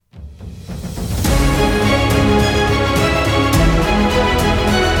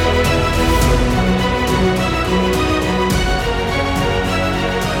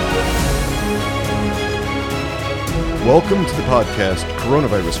Welcome to the podcast,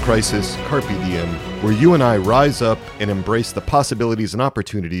 Coronavirus Crisis, Carpe Diem, where you and I rise up and embrace the possibilities and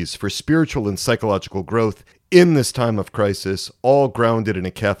opportunities for spiritual and psychological growth in this time of crisis, all grounded in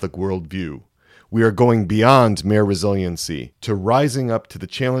a Catholic worldview. We are going beyond mere resiliency to rising up to the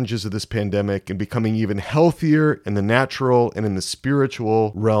challenges of this pandemic and becoming even healthier in the natural and in the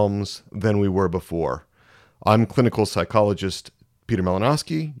spiritual realms than we were before. I'm clinical psychologist Peter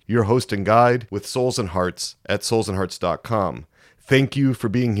Malinowski, your host and guide with Souls and Hearts at soulsandhearts.com. Thank you for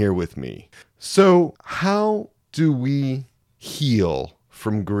being here with me. So, how do we heal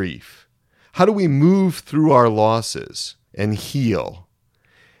from grief? How do we move through our losses and heal?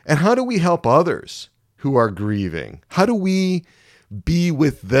 And how do we help others who are grieving? How do we be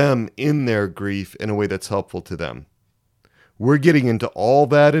with them in their grief in a way that's helpful to them? We're getting into all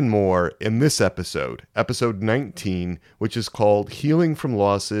that and more in this episode, episode 19, which is called Healing from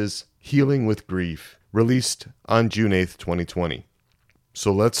Losses, Healing with Grief, released on June 8th, 2020.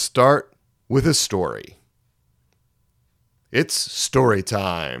 So let's start with a story. It's story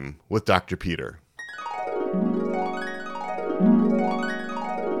time with Dr. Peter.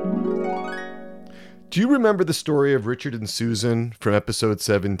 Do you remember the story of Richard and Susan from episode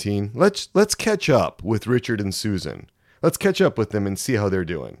 17? Let's catch up with Richard and Susan. Let's catch up with them and see how they're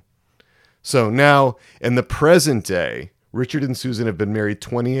doing. So now, in the present day, Richard and Susan have been married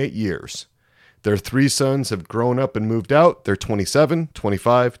 28 years. Their 3 sons have grown up and moved out. They're 27,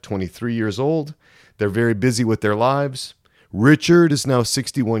 25, 23 years old. They're very busy with their lives. Richard is now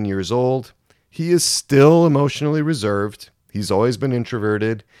 61 years old. He is still emotionally reserved. He's always been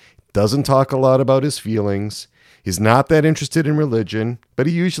introverted. Doesn't talk a lot about his feelings. He's not that interested in religion, but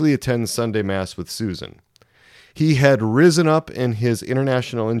he usually attends Sunday Mass with Susan. He had risen up in his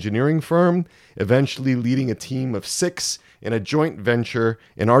international engineering firm, eventually leading a team of 6 in a joint venture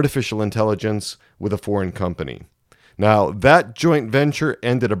in artificial intelligence with a foreign company. Now, that joint venture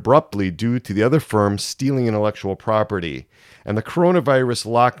ended abruptly due to the other firm stealing intellectual property, and the coronavirus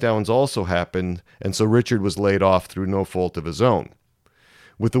lockdowns also happened, and so Richard was laid off through no fault of his own.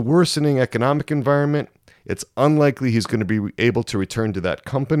 With the worsening economic environment, it's unlikely he's going to be able to return to that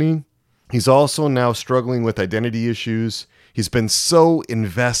company. He's also now struggling with identity issues. He's been so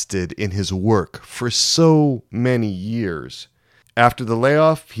invested in his work for so many years. After the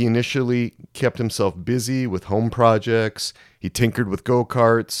layoff, he initially kept himself busy with home projects. He tinkered with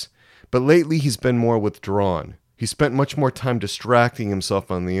go-karts. But lately, he's been more withdrawn. He spent much more time distracting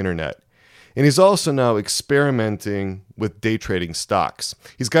himself on the internet. And he's also now experimenting with day trading stocks.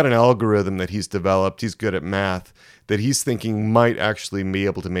 He's got an algorithm that he's developed. He's good at math that he's thinking might actually be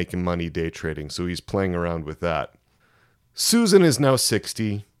able to make him money day trading. So he's playing around with that. Susan is now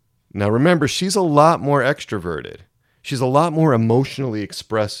 60. Now remember, she's a lot more extroverted. She's a lot more emotionally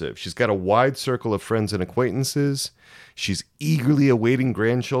expressive. She's got a wide circle of friends and acquaintances. She's eagerly awaiting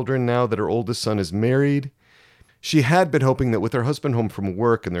grandchildren now that her oldest son is married. She had been hoping that with her husband home from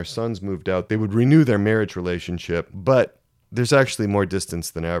work and their sons moved out, they would renew their marriage relationship, but there's actually more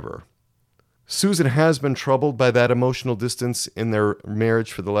distance than ever. Susan has been troubled by that emotional distance in their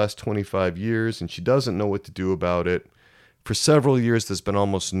marriage for the last 25 years, and she doesn't know what to do about it. For several years, there's been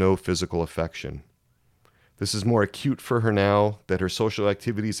almost no physical affection. This is more acute for her now that her social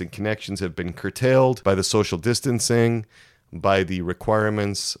activities and connections have been curtailed by the social distancing, by the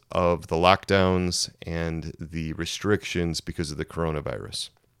requirements of the lockdowns and the restrictions because of the coronavirus.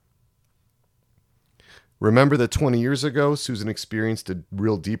 Remember that 20 years ago, Susan experienced a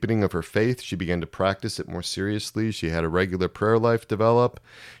real deepening of her faith. She began to practice it more seriously. She had a regular prayer life develop.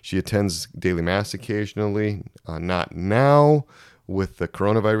 She attends daily mass occasionally, not now with the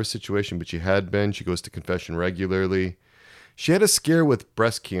coronavirus situation, but she had been. She goes to confession regularly. She had a scare with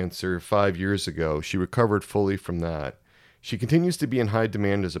breast cancer 5 years ago. She recovered fully from that. She continues to be in high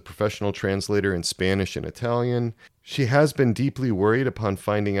demand as a professional translator in Spanish and Italian. She has been deeply worried upon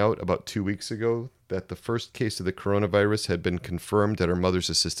finding out about 2 weeks ago that the first case of the coronavirus had been confirmed at her mother's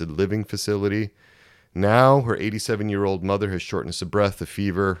assisted living facility. Now, her 87-year-old mother has shortness of breath, a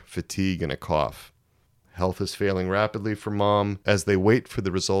fever, fatigue, and a cough. Health is failing rapidly for Mom as they wait for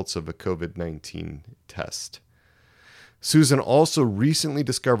the results of a COVID-19 test. Susan also recently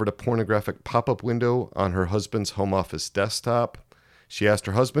discovered a pornographic pop-up window on her husband's home office desktop. She asked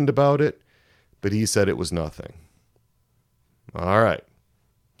her husband about it, but he said it was nothing. All right.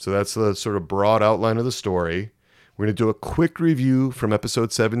 So that's the sort of broad outline of the story. We're going to do a quick review from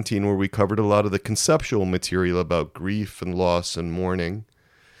episode 17 where we covered a lot of the conceptual material about grief and loss and mourning.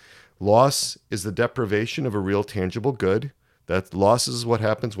 Loss is the deprivation of a real tangible good. That loss is what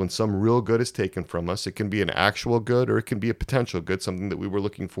happens when some real good is taken from us. It can be an actual good or it can be a potential good, something that we were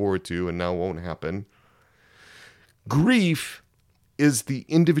looking forward to and now won't happen. Grief is the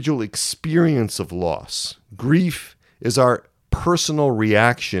individual experience of loss. Grief is our personal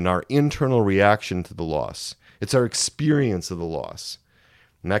reaction, our internal reaction to the loss. It's our experience of the loss.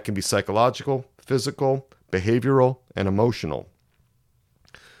 And that can be psychological, physical, behavioral, and emotional.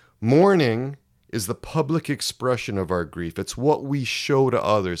 Mourning is the public expression of our grief. It's what we show to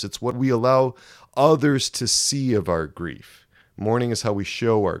others. It's what we allow others to see of our grief. Mourning is how we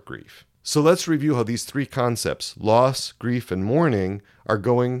show our grief. So let's review how these three concepts, loss, grief, and mourning, are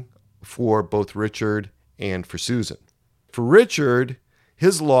going for both Richard and for Susan. For Richard,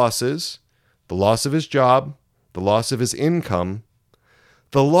 his losses, the loss of his job, the loss of his income,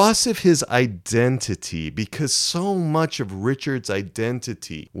 the loss of his identity, because so much of Richard's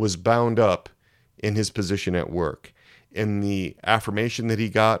identity was bound up in his position at work, in the affirmation that he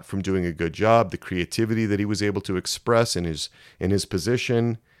got from doing a good job, the creativity that he was able to express in his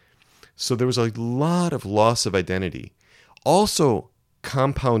position. So there was a lot of loss of identity. Also,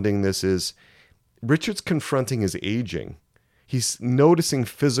 compounding this is Richard's confronting his aging. He's noticing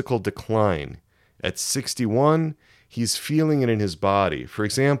physical decline. At 61, he's feeling it in his body. For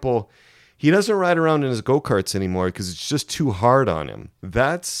example, he doesn't ride around in his go-karts anymore because it's just too hard on him.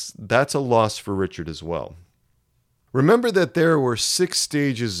 That's a loss for Richard as well. Remember that there were 6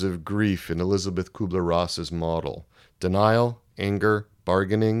 stages of grief in Elizabeth Kubler-Ross's model: denial, anger,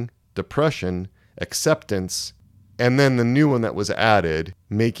 bargaining, depression, acceptance, and then the new one that was added,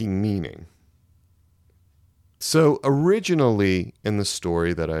 making meaning. So originally in the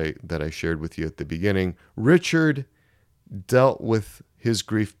story that I shared with you at the beginning, Richard dealt with his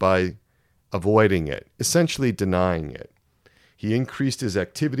grief by avoiding it, essentially denying it. He increased his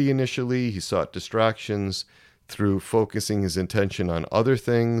activity initially. He sought distractions through focusing his attention on other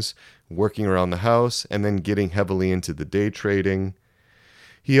things, working around the house, and then getting heavily into the day trading.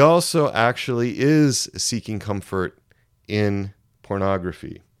 He also actually is seeking comfort in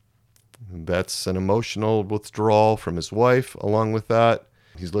pornography. That's an emotional withdrawal from his wife. Along with that,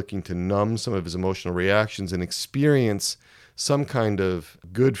 he's looking to numb some of his emotional reactions and experience some kind of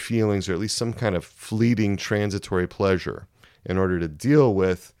good feelings, or at least some kind of fleeting transitory pleasure, in order to deal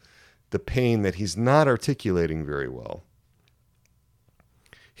with the pain that he's not articulating very well.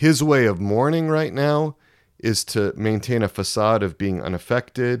 His way of mourning right now is to maintain a facade of being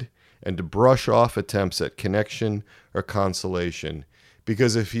unaffected and to brush off attempts at connection or consolation.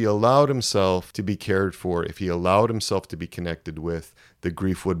 Because if he allowed himself to be cared for, if he allowed himself to be connected with, the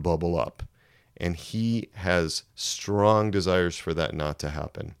grief would bubble up. And he has strong desires for that not to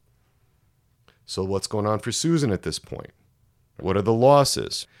happen. So what's going on for Susan at this point? What are the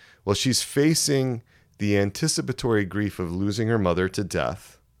losses? Well, she's facing the anticipatory grief of losing her mother to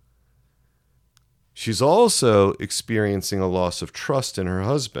death. She's also experiencing a loss of trust in her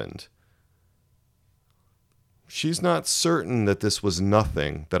husband. She's not certain that this was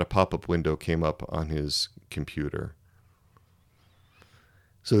nothing, that a pop-up window came up on his computer.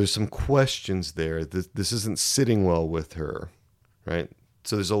 So there's some questions there. This isn't sitting well with her, right?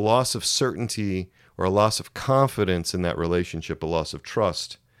 So there's a loss of certainty or a loss of confidence in that relationship, a loss of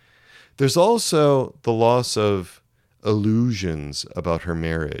trust. There's also the loss of illusions about her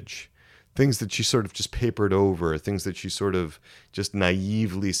marriage, things that she sort of just papered over, things that she sort of just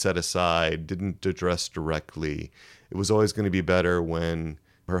naively set aside, didn't address directly. It was always going to be better when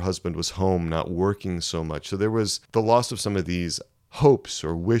her husband was home, not working so much. So there was the loss of some of these hopes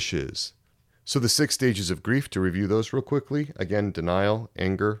or wishes. So the 6 stages of grief, to review those real quickly. Again, denial,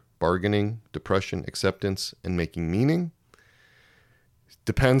 anger, bargaining, depression, acceptance, and making meaning.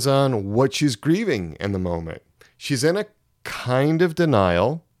 Depends on what she's grieving in the moment. She's in a kind of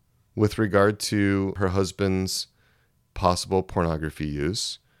denial with regard to her husband's possible pornography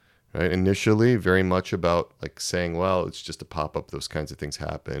use, right? Initially, very much about like saying, well, it's just a pop-up, those kinds of things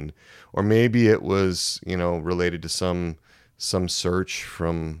happen. Or maybe it was, related to some search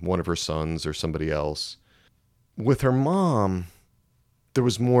from one of her sons or somebody else. With her mom, there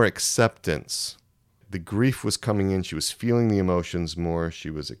was more acceptance. The grief was coming in. She was feeling the emotions more. She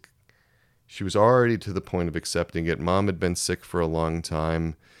was already to the point of accepting it. Mom had been sick for a long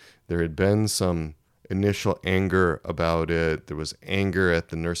time. There had been some initial anger about it. There was anger at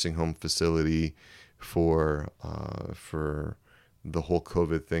the nursing home facility for the whole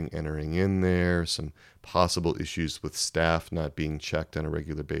COVID thing entering in there, some possible issues with staff not being checked on a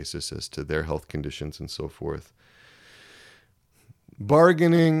regular basis as to their health conditions and so forth.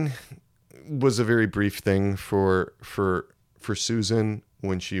 Bargaining was a very brief thing for Susan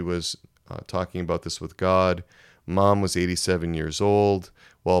when she was talking about this with God. Mom was 87 years old.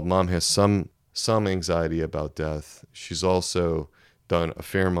 While Mom has some anxiety about death, she's also done a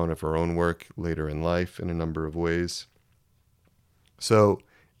fair amount of her own work later in life in a number of ways. So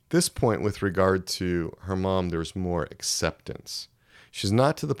at this point, with regard to her mom, there's more acceptance. She's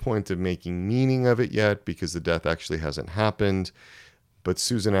not to the point of making meaning of it yet because the death actually hasn't happened, but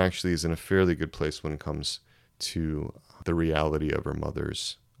Susan actually is in a fairly good place when it comes to the reality of her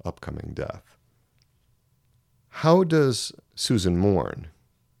mother's upcoming death. How does Susan mourn?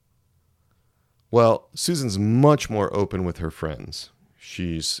 Well, Susan's much more open with her friends.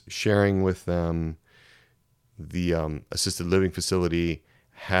 She's sharing with them. The assisted living facility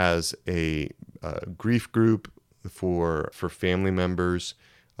has a grief group for family members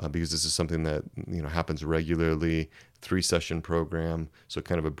because this is something that happens regularly. 3-session program, so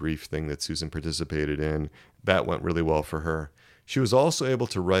kind of a brief thing that Susan participated in. That went really well for her. She was also able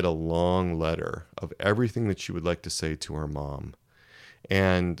to write a long letter of everything that she would like to say to her mom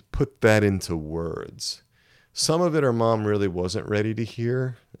and put that into words. Some of it her mom really wasn't ready to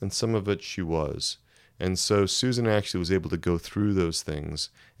hear, and some of it she was. And so Susan actually was able to go through those things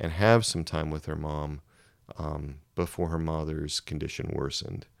and have some time with her mom before her mother's condition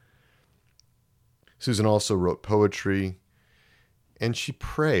worsened. Susan also wrote poetry, and she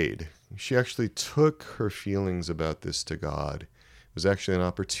prayed. She actually took her feelings about this to God. It was actually an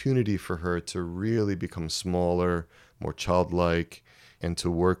opportunity for her to really become smaller, more childlike, and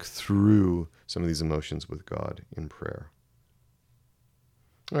to work through some of these emotions with God in prayer.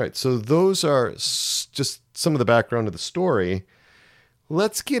 All right, so those are just some of the background of the story.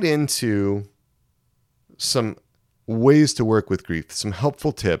 Let's get into some ways to work with grief, some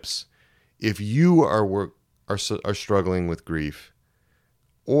helpful tips if you are struggling with grief,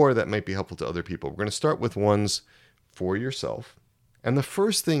 or that might be helpful to other people. We're going to start with ones for yourself. And the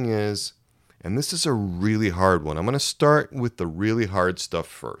first thing is, and this is a really hard one, I'm going to start with the really hard stuff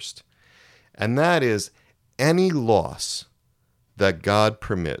first. And that is any loss that God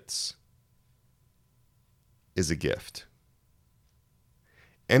permits is a gift.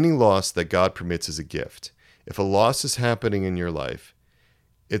 Any loss that God permits is a gift. If a loss is happening in your life,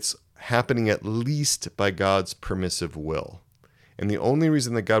 it's happening at least by God's permissive will. And the only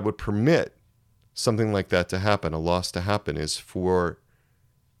reason that God would permit something like that to happen, a loss to happen, is for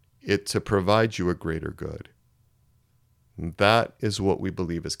it to provide you a greater good. And that is what we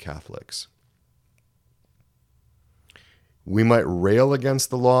believe as Catholics. We might rail against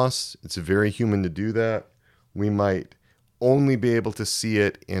the loss. It's very human to do that. We might only be able to see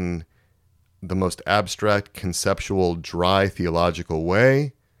it in the most abstract, conceptual, dry, theological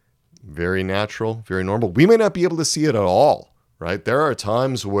way. Very natural, very normal. We may not be able to see it at all, right? There are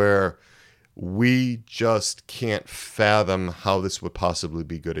times where we just can't fathom how this would possibly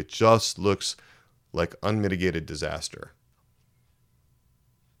be good. It just looks like unmitigated disaster.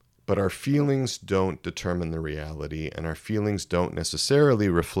 But our feelings don't determine the reality, and our feelings don't necessarily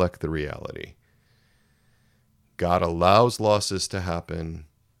reflect the reality. God allows losses to happen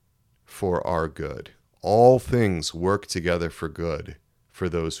for our good. All things work together for good for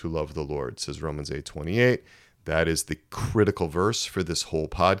those who love the Lord, says Romans 8:28. That is the critical verse for this whole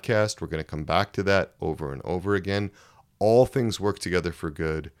podcast. We're going to come back to that over and over again. All things work together for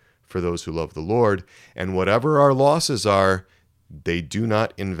good for those who love the Lord. And whatever our losses are, they do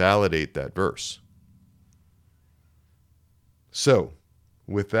not invalidate that verse. So,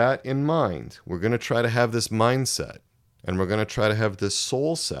 with that in mind, we're going to try to have this mindset, and we're going to try to have this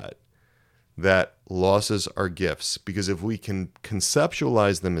soul set that losses are gifts. Because if we can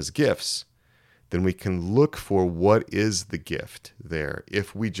conceptualize them as gifts, then we can look for what is the gift there.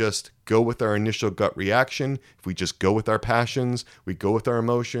 If we just go with our initial gut reaction, if we just go with our passions, we go with our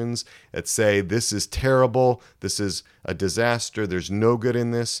emotions that say, this is terrible, this is a disaster, there's no good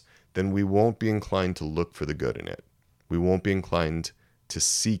in this, then we won't be inclined to look for the good in it. We won't be inclined to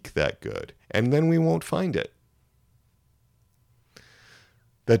seek that good, and then we won't find it.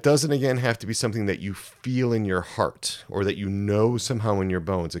 That doesn't, again, have to be something that you feel in your heart or that you know somehow in your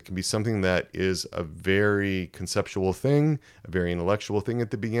bones. It can be something that is a very conceptual thing, a very intellectual thing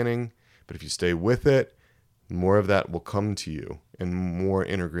at the beginning. But if you stay with it, more of that will come to you in a more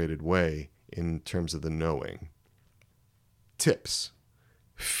integrated way in terms of the knowing. Tips.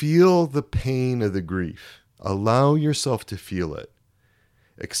 Feel the pain of the grief. Allow yourself to feel it.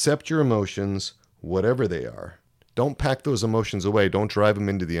 Accept your emotions, whatever they are. Don't pack those emotions away. Don't drive them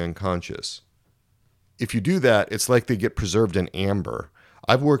into the unconscious. If you do that, it's like they get preserved in amber.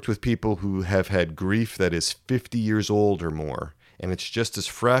 I've worked with people who have had grief that is 50 years old or more, and it's just as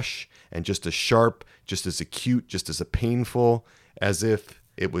fresh and just as sharp, just as acute, just as painful as if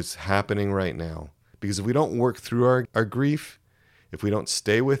it was happening right now. Because if we don't work through our grief, if we don't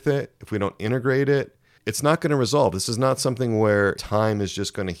stay with it, if we don't integrate it, It's not going to resolve. This is not something where time is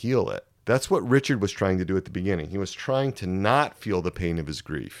just going to heal it. That's what Richard was trying to do at the beginning. He was trying to not feel the pain of his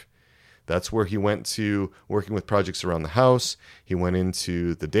grief. That's where he went to working with projects around the house. He went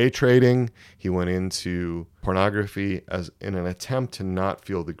into the day trading. He went into pornography as in an attempt to not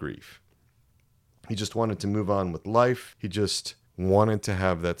feel the grief. He just wanted to move on with life. He just wanted to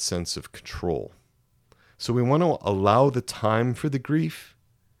have that sense of control. So we want to allow the time for the grief.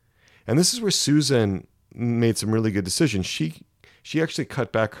 And this is where Susan made some really good decisions. She actually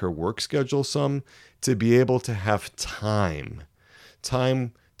cut back her work schedule some to be able to have time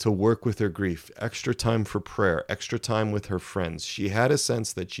to work with her grief, extra time for prayer, extra time with her friends. She had a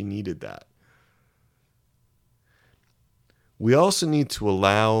sense that she needed that. We also need to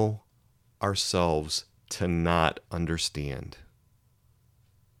allow ourselves to not understand.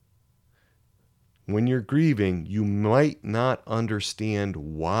 When you're grieving, you might not understand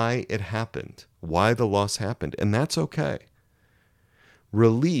why it happened, why the loss happened, and that's okay.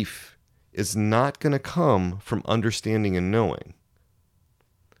 Relief is not going to come from understanding and knowing.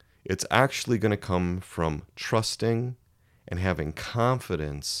 It's actually going to come from trusting and having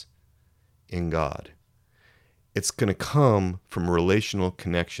confidence in God. It's going to come from relational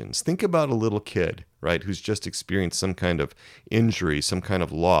connections. Think about a little kid, right, who's just experienced some kind of injury, some kind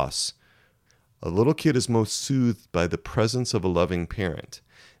of loss. A little kid is most soothed by the presence of a loving parent,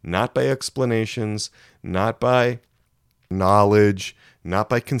 not by explanations, not by knowledge, not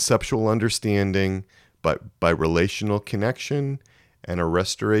by conceptual understanding, but by relational connection and a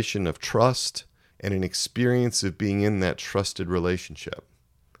restoration of trust and an experience of being in that trusted relationship.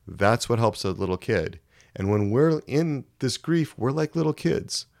 That's what helps a little kid. And when we're in this grief, we're like little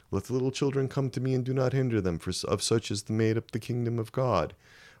kids. Let the little children come to me and do not hinder them, for of such is the made up the kingdom of God,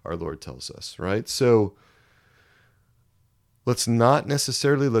 our Lord tells us, right? So let's not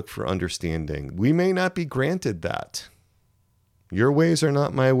necessarily look for understanding. We may not be granted that. Your ways are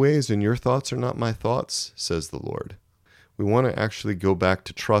not my ways, and your thoughts are not my thoughts, says the Lord. We want to actually go back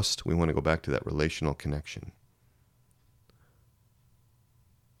to trust. We want to go back to that relational connection.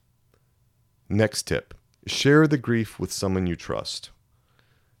 Next tip, share the grief with someone you trust.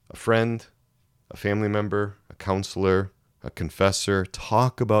 A friend, a family member, a counselor, a confessor.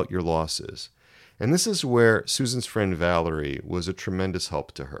 Talk about your losses. And this is where Susan's friend Valerie was a tremendous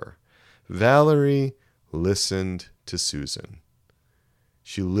help to her. Valerie listened to Susan.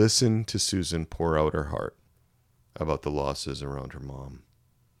 She listened to Susan pour out her heart about the losses around her mom.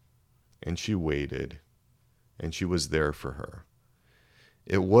 And she waited, and she was there for her.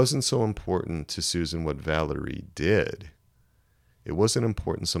 It wasn't so important to Susan what Valerie did. It wasn't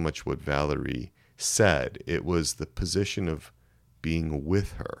important so much what Valerie said. It was the position of being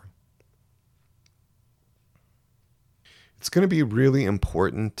with her. It's going to be really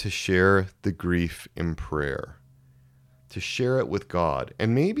important to share the grief in prayer, to share it with God.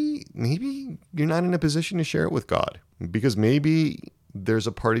 And maybe you're not in a position to share it with God, because maybe there's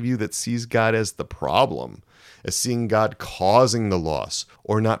a part of you that sees God as the problem, as seeing God causing the loss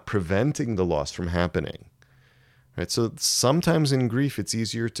or not preventing the loss from happening. Right? So sometimes in grief, it's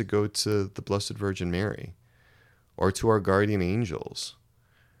easier to go to the Blessed Virgin Mary or to our guardian angels.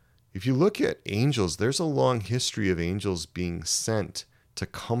 If you look at angels, there's a long history of angels being sent to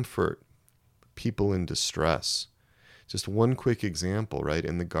comfort people in distress. Just one quick example, right?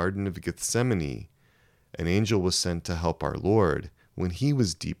 In the Garden of Gethsemane, an angel was sent to help our Lord when he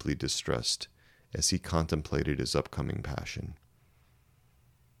was deeply distressed as he contemplated his upcoming passion.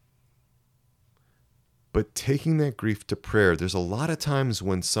 But taking that grief to prayer, there's a lot of times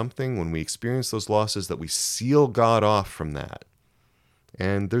when we experience those losses, that we seal God off from that.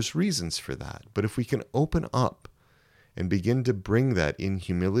 And there's reasons for that. But if we can open up and begin to bring that in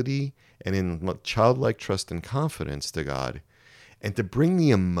humility and in childlike trust and confidence to God, and to bring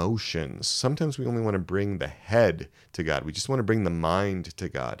the emotions. Sometimes we only want to bring the head to God. We just want to bring the mind to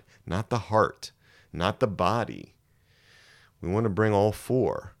God, not the heart, not the body. We want to bring all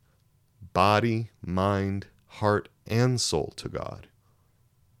four: body, mind, heart, and soul to God.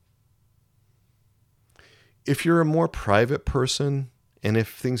 If you're a more private person, and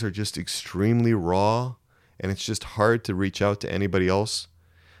if things are just extremely raw, and it's just hard to reach out to anybody else,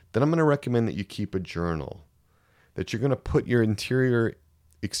 then I'm going to recommend that you keep a journal, that you're going to put your interior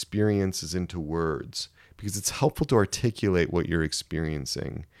experiences into words, because it's helpful to articulate what you're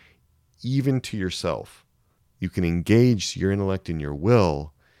experiencing, even to yourself. You can engage your intellect and your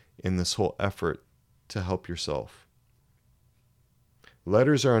will in this whole effort to help yourself.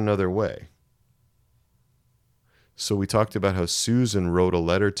 Letters are another way. So we talked about how Susan wrote a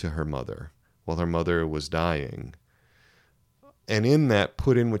letter to her mother while her mother was dying, and in that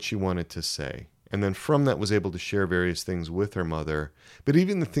put in what she wanted to say. And then from that was able to share various things with her mother. But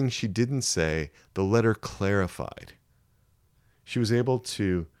even the things she didn't say, the letter clarified. She was able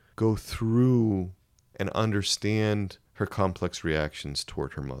to go through and understand her complex reactions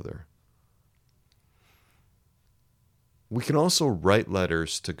toward her mother. We can also write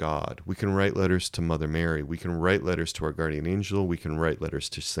letters to God. We can write letters to Mother Mary. We can write letters to our guardian angel. We can write letters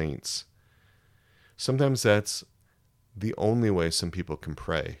to saints. Sometimes that's the only way some people can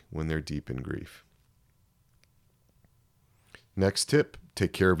pray when they're deep in grief. Next tip,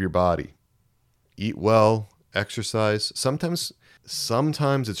 take care of your body. Eat well, exercise. Sometimes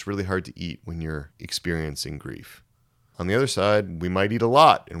it's really hard to eat when you're experiencing grief. On the other side, we might eat a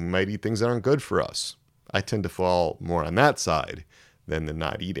lot and we might eat things that aren't good for us. I tend to fall more on that side than the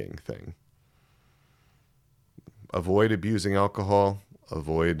not eating thing. Avoid abusing alcohol.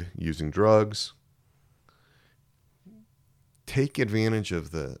 Avoid using drugs. Take advantage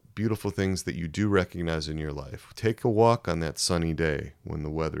of the beautiful things that you do recognize in your life. Take a walk on that sunny day when the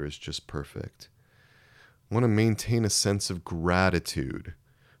weather is just perfect. Want to maintain a sense of gratitude.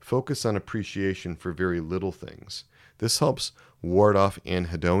 Focus on appreciation for very little things. This helps ward off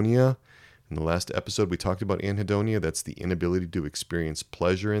anhedonia. In the last episode, we talked about anhedonia. That's the inability to experience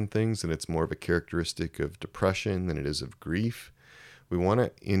pleasure in things, and it's more of a characteristic of depression than it is of grief. We want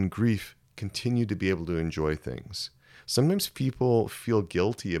to, in grief, continue to be able to enjoy things. Sometimes people feel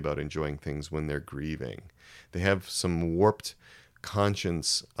guilty about enjoying things when they're grieving. They have some warped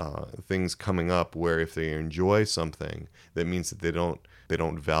conscience things coming up where if they enjoy something, that means that they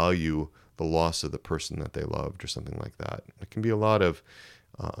don't value the loss of the person that they loved or something like that. It can be a lot of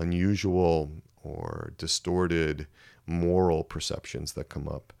unusual or distorted moral perceptions that come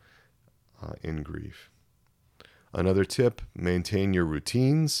up in grief. Another tip, maintain your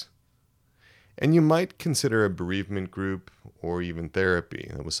routines. And you might consider a bereavement group or even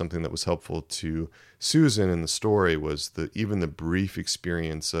therapy. That was something that was helpful to Susan in the story, was even the brief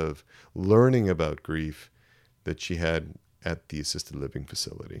experience of learning about grief that she had at the assisted living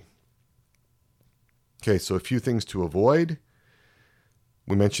facility. Okay, so a few things to avoid.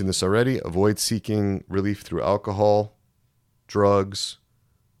 We mentioned this already. Avoid seeking relief through alcohol, drugs,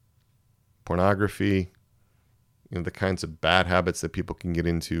 pornography, the kinds of bad habits that people can get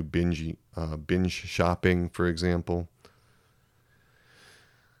into, binge shopping, for example.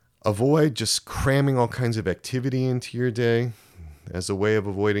 Avoid just cramming all kinds of activity into your day as a way of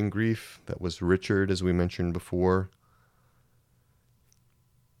avoiding grief. That was Richard, as we mentioned before.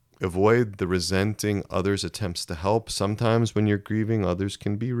 Avoid the resenting others' attempts to help. Sometimes when you're grieving, others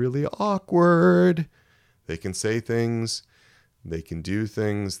can be really awkward. They can say things, they can do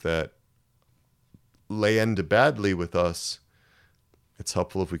things that land badly with us. It's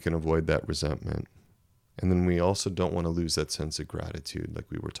helpful if we can avoid that resentment. And then we also don't want to lose that sense of gratitude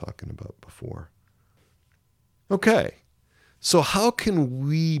like we were talking about before. Okay, so how can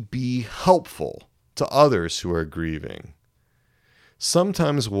we be helpful to others who are grieving?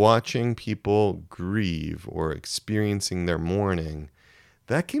 Sometimes watching people grieve or experiencing their mourning,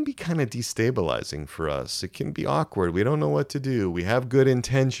 that can be kind of destabilizing for us. It can be awkward. We don't know what to do. We have good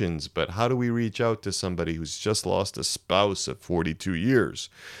intentions, but how do we reach out to somebody who's just lost a spouse at 42 years?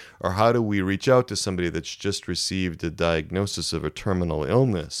 Or how do we reach out to somebody that's just received a diagnosis of a terminal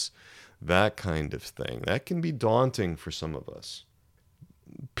illness? That kind of thing. That can be daunting for some of us.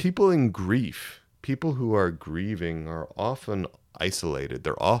 People in grief, people who are grieving, are often isolated.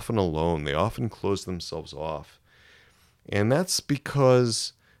 They're often alone. They often close themselves off. And that's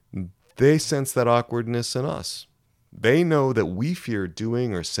because they sense that awkwardness in us. They know that we fear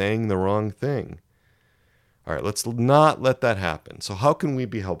doing or saying the wrong thing. All right, let's not let that happen. So how can we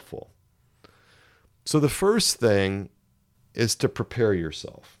be helpful? So the first thing is to prepare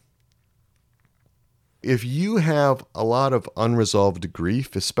yourself. If you have a lot of unresolved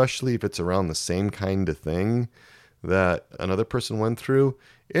grief, especially if it's around the same kind of thing that another person went through,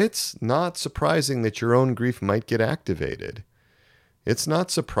 it's not surprising that your own grief might get activated. It's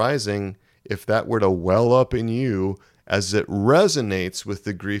not surprising if that were to well up in you as it resonates with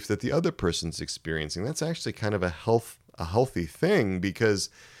the grief that the other person's experiencing. That's actually kind of a healthy thing, because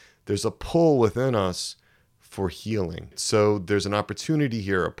there's a pull within us for healing. So there's an opportunity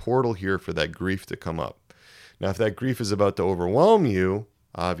here, a portal here for that grief to come up. Now, if that grief is about to overwhelm you,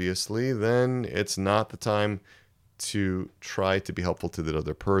 obviously, then it's not the time to try to be helpful to that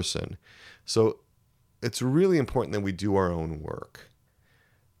other person. So it's really important that we do our own work.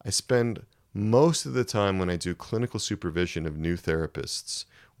 I spend most of the time when I do clinical supervision of new therapists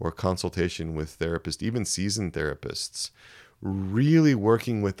or consultation with therapists, even seasoned therapists, really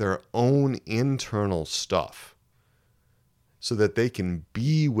working with their own internal stuff so that they can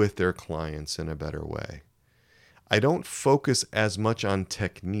be with their clients in a better way. I don't focus as much on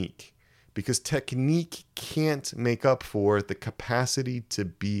technique because technique can't make up for the capacity to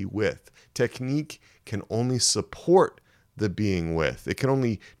be with. Technique can only support the being with. It can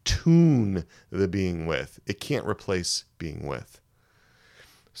only tune the being with. It can't replace being with.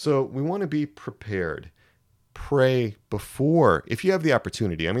 So we want to be prepared. Pray before, if you have the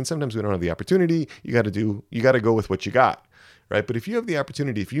opportunity. I mean, sometimes we don't have the opportunity. You got to go with what you got, right? But if you have the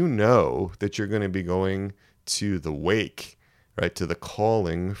opportunity, if you know that you're going to be going to the wake, right, to the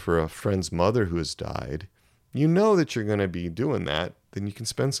calling for a friend's mother who has died, you know that you're going to be doing that, then you can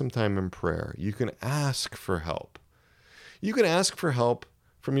spend some time in prayer. You can ask for help. You can ask for help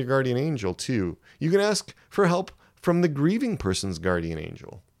from your guardian angel too. You can ask for help from the grieving person's guardian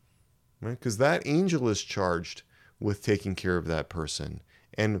angel, right? Because that angel is charged with taking care of that person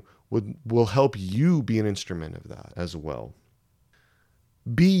and will help you be an instrument of that as well.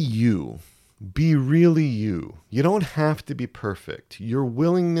 Be you. Be really you. You don't have to be perfect. Your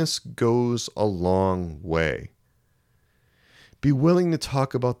willingness goes a long way. Be willing to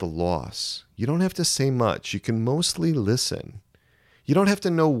talk about the loss. You don't have to say much. You can mostly listen. You don't have to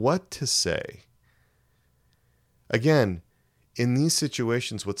know what to say. Again, in these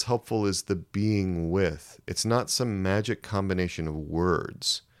situations, what's helpful is the being with. It's not some magic combination of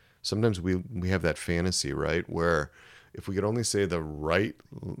words. Sometimes we have that fantasy, right, where if we could only say the right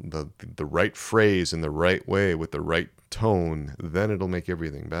phrase in the right way with the right tone, then it'll make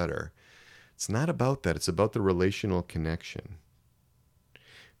everything better. It's not about that. It's about the relational connection.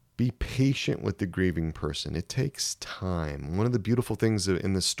 Be patient with the grieving person. It takes time. One of the beautiful things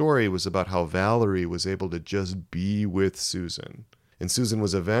in the story was about how Valerie was able to just be with Susan. And Susan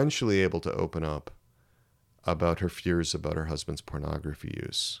was eventually able to open up about her fears about her husband's pornography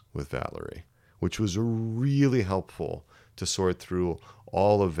use with Valerie, which was really helpful to sort through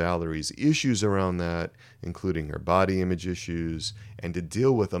all of Valerie's issues around that, including her body image issues, and to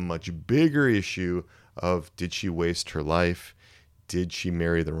deal with a much bigger issue of, did she waste her life? Did she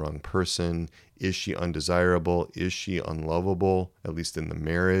marry the wrong person? Is she undesirable? Is she unlovable, at least in the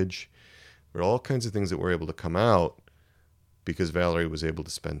marriage? There are all kinds of things that were able to come out because Valerie was able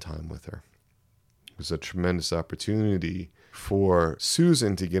to spend time with her. It was a tremendous opportunity for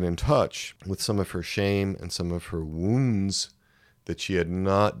Susan to get in touch with some of her shame and some of her wounds that she had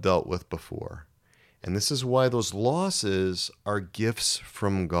not dealt with before. And this is why those losses are gifts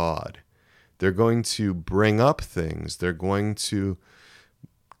from God. They're going to bring up things. They're going to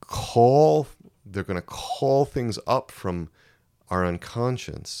call things up from our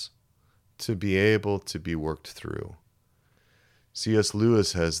unconscious to be able to be worked through. C.S.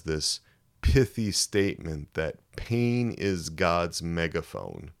 Lewis has this pithy statement that pain is God's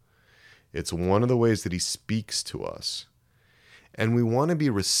megaphone. It's one of the ways that he speaks to us. And we want to be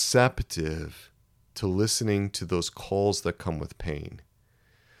receptive to listening to those calls that come with pain.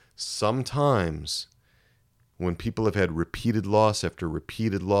 Sometimes when people have had repeated loss after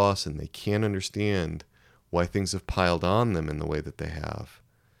repeated loss and they can't understand why things have piled on them in the way that they have,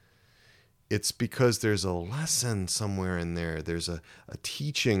 it's because there's a lesson somewhere in there. There's a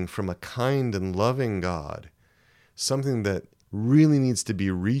teaching from a kind and loving God, something that really needs to be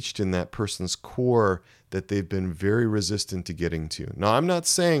reached in that person's core that they've been very resistant to getting to. Now, I'm not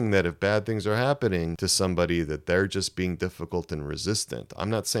saying that if bad things are happening to somebody that they're just being difficult and resistant. I'm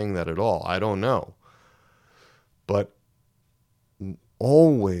not saying that at all. I don't know. But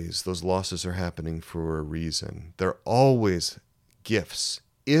always those losses are happening for a reason. They're always gifts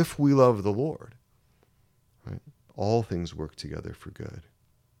if we love the Lord. Right? All things work together for good.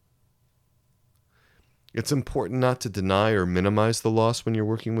 It's important not to deny or minimize the loss when you're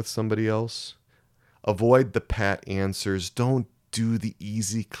working with somebody else. Avoid the pat answers. Don't do the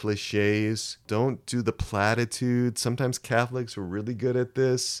easy cliches. Don't do the platitudes. Sometimes Catholics are really good at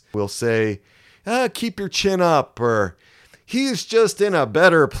this. We'll say, keep your chin up, or he's just in a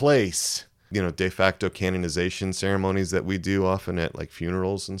better place. De facto canonization ceremonies that we do often at like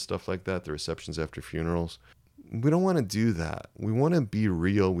funerals and stuff like that, the receptions after funerals. We don't want to do that. We want to be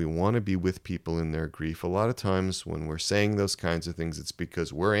real. We want to be with people in their grief. A lot of times when we're saying those kinds of things, it's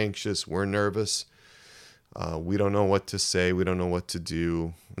because we're anxious, we're nervous. We don't know what to say. We don't know what to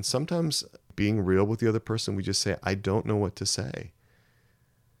do. And sometimes being real with the other person, we just say, I don't know what to say.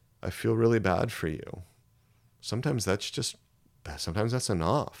 I feel really bad for you. Sometimes that's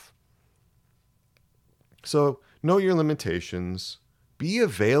enough. So know your limitations. Be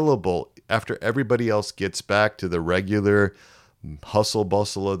available after everybody else gets back to the regular hustle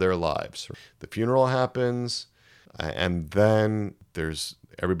bustle of their lives. The funeral happens, and then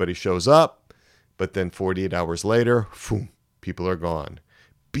everybody shows up, but then 48 hours later, boom, people are gone.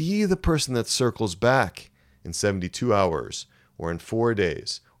 Be the person that circles back in 72 hours or in 4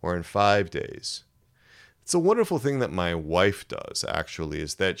 days or in 5 days. It's a wonderful thing that my wife does, actually,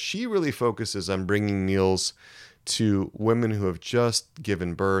 is that she really focuses on bringing meals to women who have just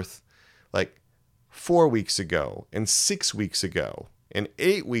given birth, like 4 weeks ago and 6 weeks ago and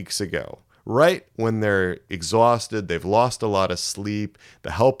 8 weeks ago, right when they're exhausted, they've lost a lot of sleep,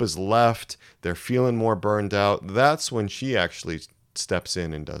 the help is left, they're feeling more burned out. That's when she actually steps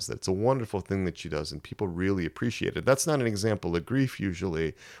in and does that. It's a wonderful thing that she does, and people really appreciate it. That's not an example of grief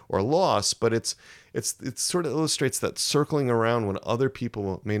usually or loss, but it sort of illustrates that circling around when other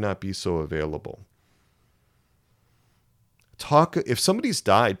people may not be so available. If somebody's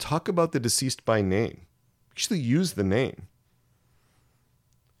died, talk about the deceased by name. Actually use the name.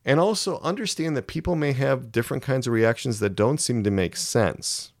 And also understand that people may have different kinds of reactions that don't seem to make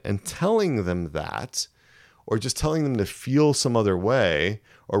sense. And telling them that, or just telling them to feel some other way,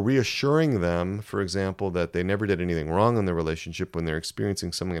 or reassuring them, for example, that they never did anything wrong in their relationship when they're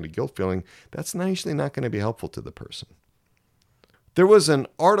experiencing some kind of guilt feeling, that's usually not going to be helpful to the person. There was an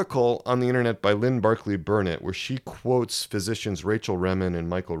article on the internet by Lynn Barkley Burnett where she quotes physicians Rachel Remen and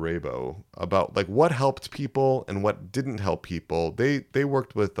Michael Rabo about like what helped people and what didn't help people. They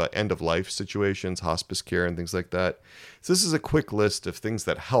worked with end-of-life situations, hospice care, and things like that. So this is a quick list of things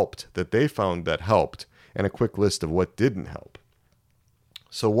that helped, that they found that helped, and a quick list of what didn't help.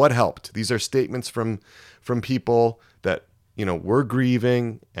 So what helped? These are statements from people that, were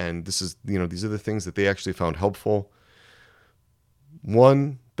grieving, and this is, these are the things that they actually found helpful.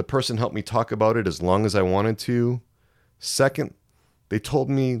 1, the person helped me talk about it as long as I wanted to. 2, they told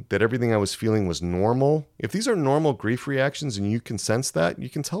me that everything I was feeling was normal. If these are normal grief reactions and you can sense that, you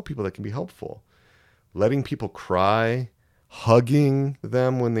can tell people that can be helpful. Letting people cry, hugging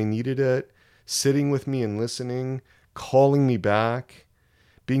them when they needed it, sitting with me and listening, calling me back,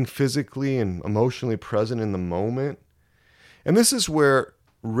 being physically and emotionally present in the moment. And this is where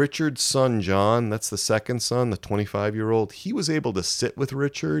Richard's son, John, that's the second son, the 25-year-old, he was able to sit with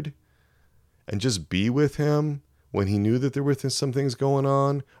Richard and just be with him when he knew that there were some things going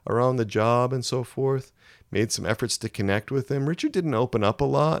on around the job and so forth, made some efforts to connect with him. Richard didn't open up a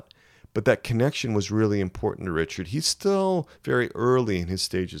lot, but that connection was really important to Richard. He's still very early in his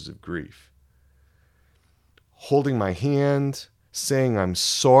stages of grief. Holding my hand, saying I'm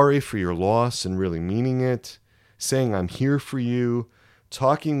sorry for your loss and really meaning it, saying I'm here for you,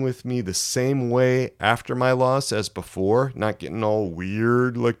 talking with me the same way after my loss as before, not getting all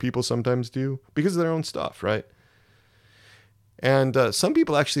weird like people sometimes do because of their own stuff, right? And some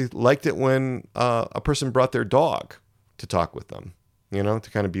people actually liked it when a person brought their dog to talk with them, to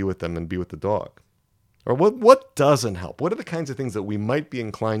kind of be with them and be with the dog. Or what doesn't help? What are the kinds of things that we might be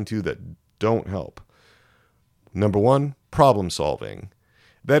inclined to that don't help? Number 1, problem solving.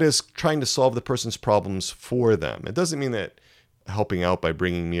 That is trying to solve the person's problems for them. It doesn't mean that helping out by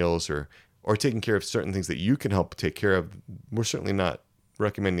bringing meals or taking care of certain things that you can help take care of. We're certainly not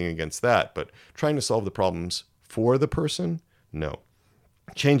recommending against that, but trying to solve the problems for the person, no.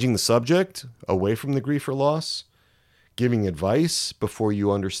 Changing the subject away from the grief or loss, giving advice before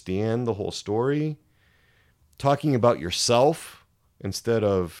you understand the whole story, talking about yourself instead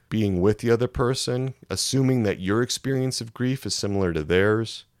of being with the other person, assuming that your experience of grief is similar to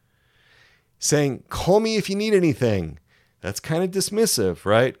theirs, saying, call me if you need anything. That's kind of dismissive,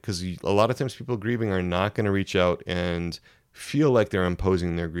 right? Because a lot of times people grieving are not going to reach out and feel like they're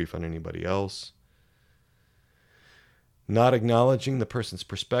imposing their grief on anybody else. Not acknowledging the person's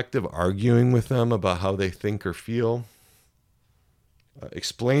perspective, arguing with them about how they think or feel.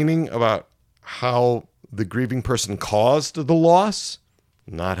 Explaining about how the grieving person caused the loss,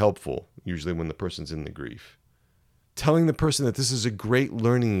 not helpful, usually when the person's in the grief. Telling the person that this is a great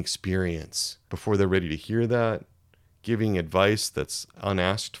learning experience before they're ready to hear that. Giving advice that's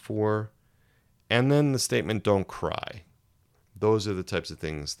unasked for, and then the statement, don't cry. Those are the types of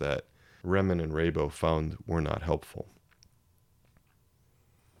things that Remen and Rabo found were not helpful.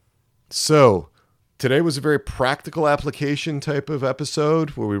 So today was a very practical application type of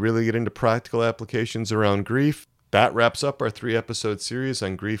episode where we really get into practical applications around grief. That wraps up our 3-episode series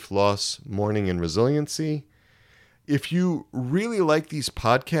on grief, loss, mourning, and resiliency. If you really like these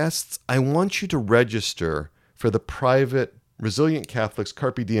podcasts, I want you to register for the private Resilient Catholics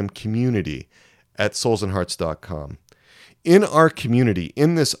Carpe Diem community at soulsandhearts.com. In our community,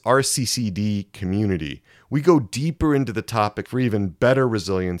 in this RCCD community, we go deeper into the topic for even better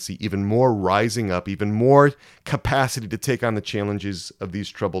resiliency, even more rising up, even more capacity to take on the challenges of these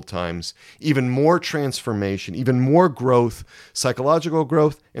troubled times, even more transformation, even more growth, psychological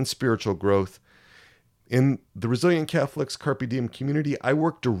growth and spiritual growth. In the Resilient Catholics Carpe Diem community, I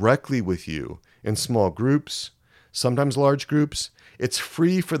work directly with you in small groups, sometimes large groups. It's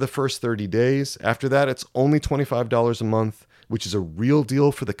free for the first 30 days. After that, it's only $25 a month, which is a real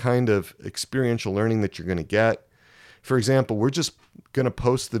deal for the kind of experiential learning that you're going to get. For example, we're just going to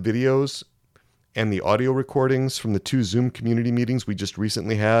post the videos and the audio recordings from the 2 Zoom community meetings we just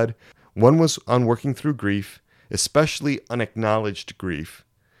recently had. One was on working through grief, especially unacknowledged grief.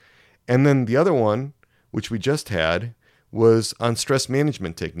 And then the other one, which we just had, was on stress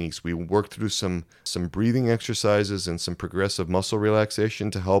management techniques. We worked through some breathing exercises and some progressive muscle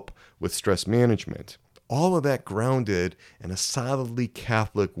relaxation to help with stress management. All of that grounded in a solidly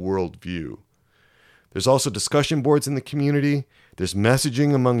Catholic worldview. There's also discussion boards in the community. There's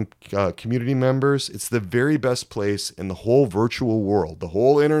messaging among community members. It's the very best place in the whole virtual world, the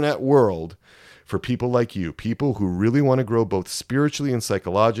whole internet world, for people like you, people who really want to grow both spiritually and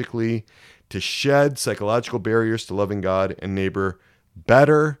psychologically, to shed psychological barriers to loving God and neighbor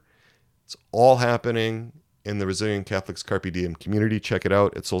better. It's all happening in the Resilient Catholics Carpe Diem community. Check it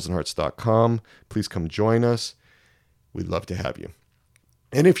out at soulsandhearts.com. Please come join us. We'd love to have you.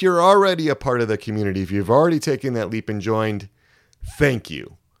 And if you're already a part of the community, if you've already taken that leap and joined, thank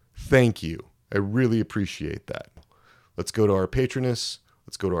you. Thank you. I really appreciate that. Let's go to our patroness.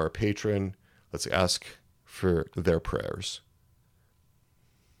 Let's go to our patron. Let's ask for their prayers.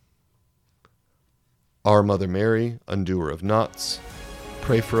 Our Mother Mary, undoer of knots,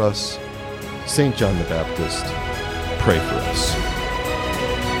 pray for us. St. John the Baptist, pray for us.